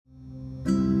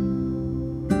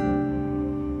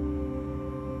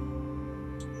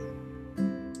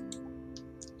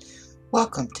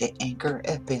Welcome to Anchor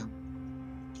FM,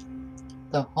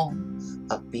 the home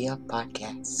of BF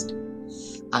Podcast.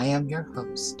 I am your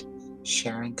host,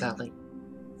 Sharon Gully.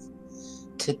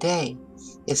 Today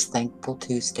is Thankful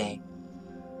Tuesday.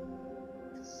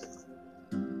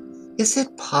 Is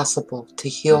it possible to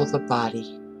heal the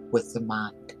body with the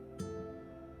mind?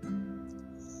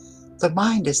 The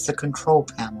mind is the control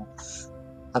panel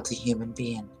of the human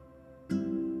being,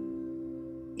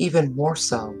 even more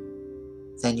so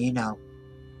than you know.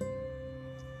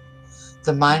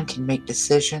 The mind can make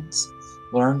decisions,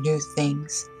 learn new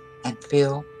things, and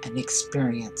feel and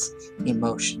experience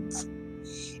emotions.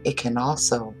 It can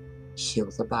also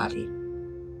heal the body.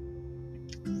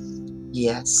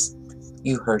 Yes,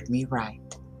 you heard me right.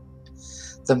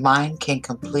 The mind can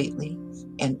completely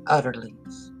and utterly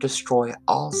destroy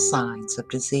all signs of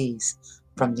disease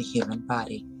from the human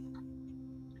body.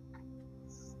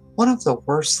 One of the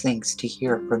worst things to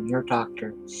hear from your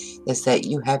doctor is that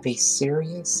you have a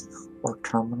serious or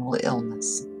terminal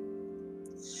illness.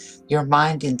 Your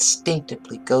mind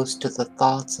instinctively goes to the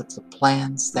thoughts of the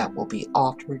plans that will be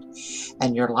altered,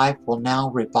 and your life will now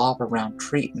revolve around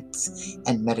treatments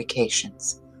and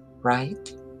medications,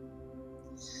 right?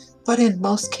 But in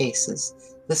most cases,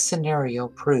 the scenario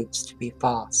proves to be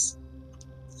false.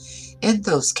 In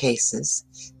those cases,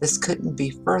 this couldn't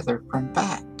be further from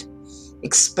fact,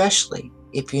 especially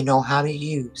if you know how to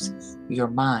use your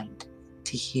mind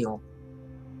to heal.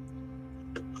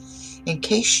 In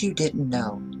case you didn't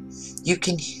know, you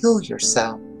can heal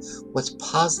yourself with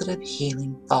positive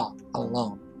healing thought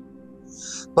alone.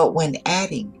 But when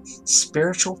adding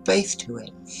spiritual faith to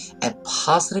it and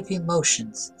positive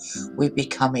emotions, we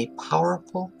become a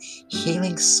powerful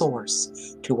healing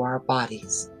source to our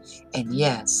bodies, and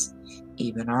yes,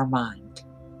 even our mind.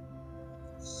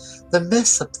 The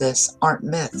myths of this aren't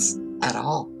myths at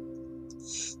all.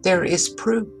 There is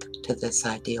proof to this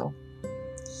ideal.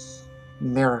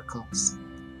 Miracles,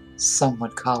 some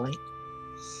would call it,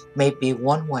 may be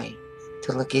one way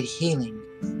to look at healing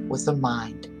with the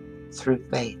mind through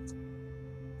faith.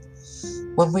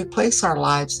 When we place our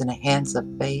lives in the hands of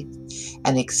faith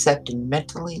and accepting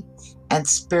mentally and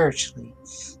spiritually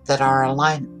that our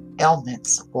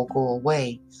ailments will go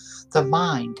away, the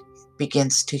mind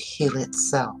begins to heal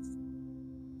itself.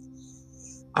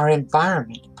 Our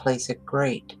environment plays a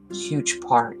great, huge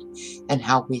part in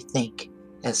how we think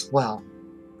as well.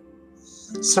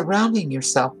 Surrounding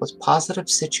yourself with positive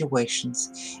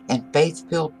situations and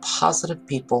faith-filled positive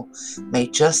people may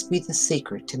just be the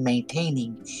secret to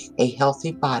maintaining a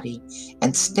healthy body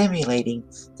and stimulating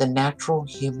the natural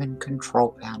human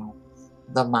control panel,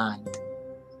 the mind.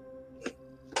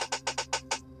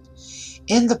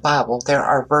 In the Bible, there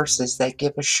are verses that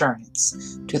give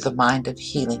assurance to the mind of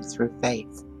healing through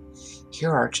faith.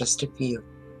 Here are just a few.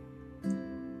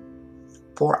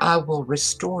 For I will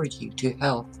restore you to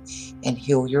health and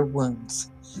heal your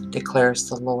wounds, declares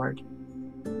the Lord.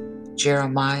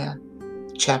 Jeremiah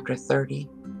chapter 30,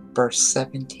 verse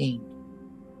 17.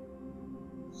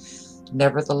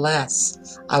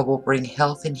 Nevertheless, I will bring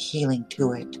health and healing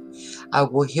to it. I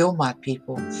will heal my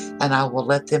people, and I will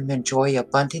let them enjoy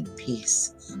abundant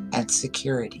peace and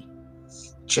security.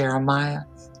 Jeremiah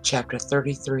chapter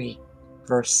 33,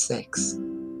 verse 6.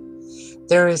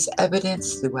 There is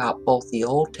evidence throughout both the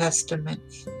Old Testament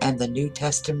and the New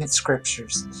Testament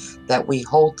scriptures that we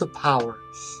hold the power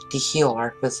to heal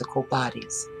our physical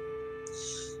bodies.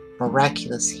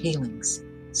 Miraculous healings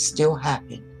still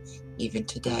happen even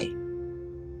today.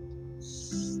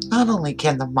 Not only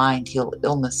can the mind heal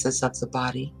illnesses of the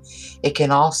body, it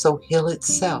can also heal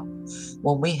itself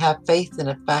when we have faith in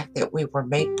the fact that we were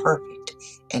made perfect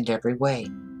in every way.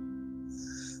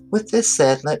 With this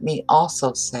said, let me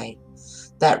also say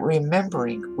that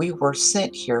remembering we were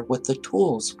sent here with the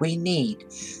tools we need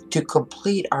to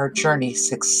complete our journey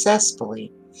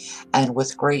successfully and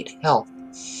with great health,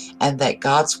 and that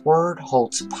God's Word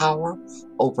holds power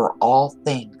over all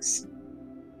things.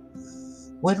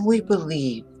 When we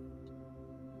believe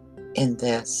in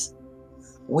this,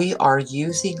 we are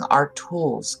using our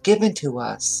tools given to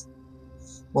us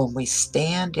when we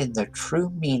stand in the true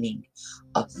meaning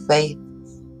of faith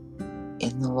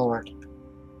in the Lord.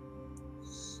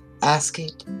 Ask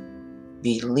it,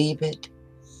 believe it,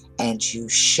 and you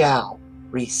shall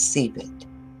receive it.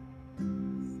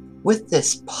 With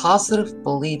this positive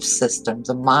belief system,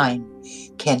 the mind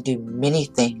can do many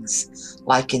things,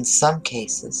 like in some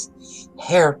cases,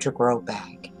 hair to grow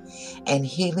back, and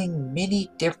healing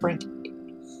many different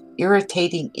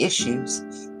irritating issues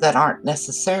that aren't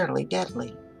necessarily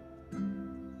deadly.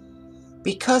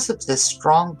 Because of this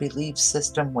strong belief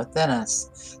system within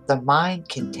us, the mind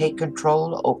can take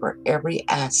control over every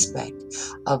aspect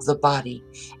of the body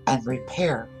and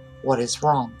repair what is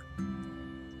wrong.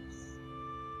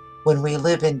 When we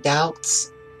live in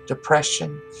doubts,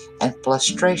 depression, and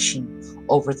frustration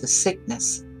over the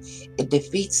sickness, it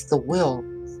defeats the will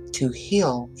to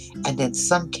heal and, in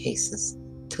some cases,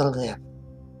 to live.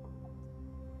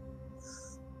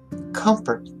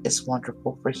 Comfort is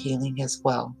wonderful for healing as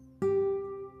well.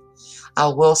 I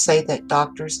will say that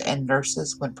doctors and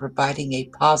nurses, when providing a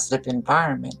positive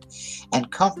environment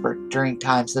and comfort during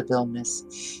times of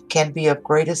illness, can be of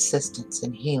great assistance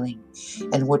in healing,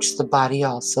 and which the body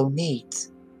also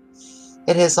needs.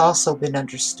 It has also been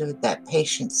understood that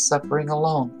patients suffering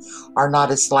alone are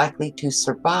not as likely to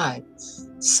survive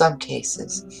some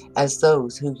cases as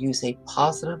those who use a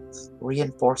positive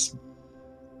reinforcing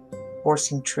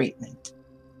treatment.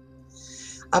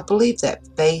 I believe that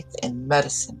faith in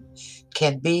medicine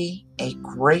can be a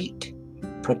great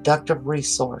productive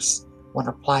resource when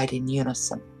applied in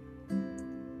unison.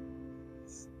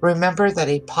 Remember that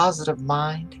a positive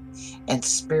mind and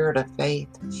spirit of faith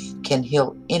can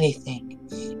heal anything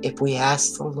if we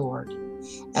ask the Lord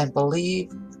and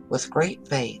believe with great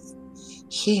faith.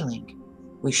 Healing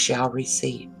we shall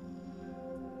receive.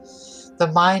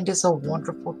 The mind is a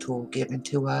wonderful tool given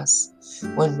to us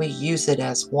when we use it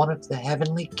as one of the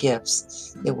heavenly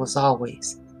gifts it was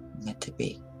always meant to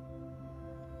be.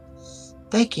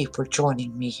 Thank you for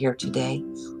joining me here today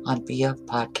on VF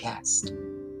Podcast.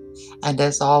 And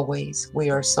as always, we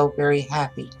are so very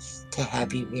happy to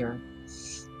have you here.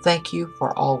 Thank you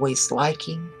for always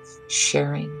liking,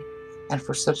 sharing, and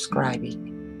for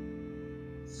subscribing.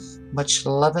 Much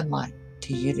love and light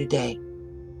to you today,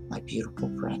 my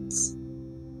beautiful friends.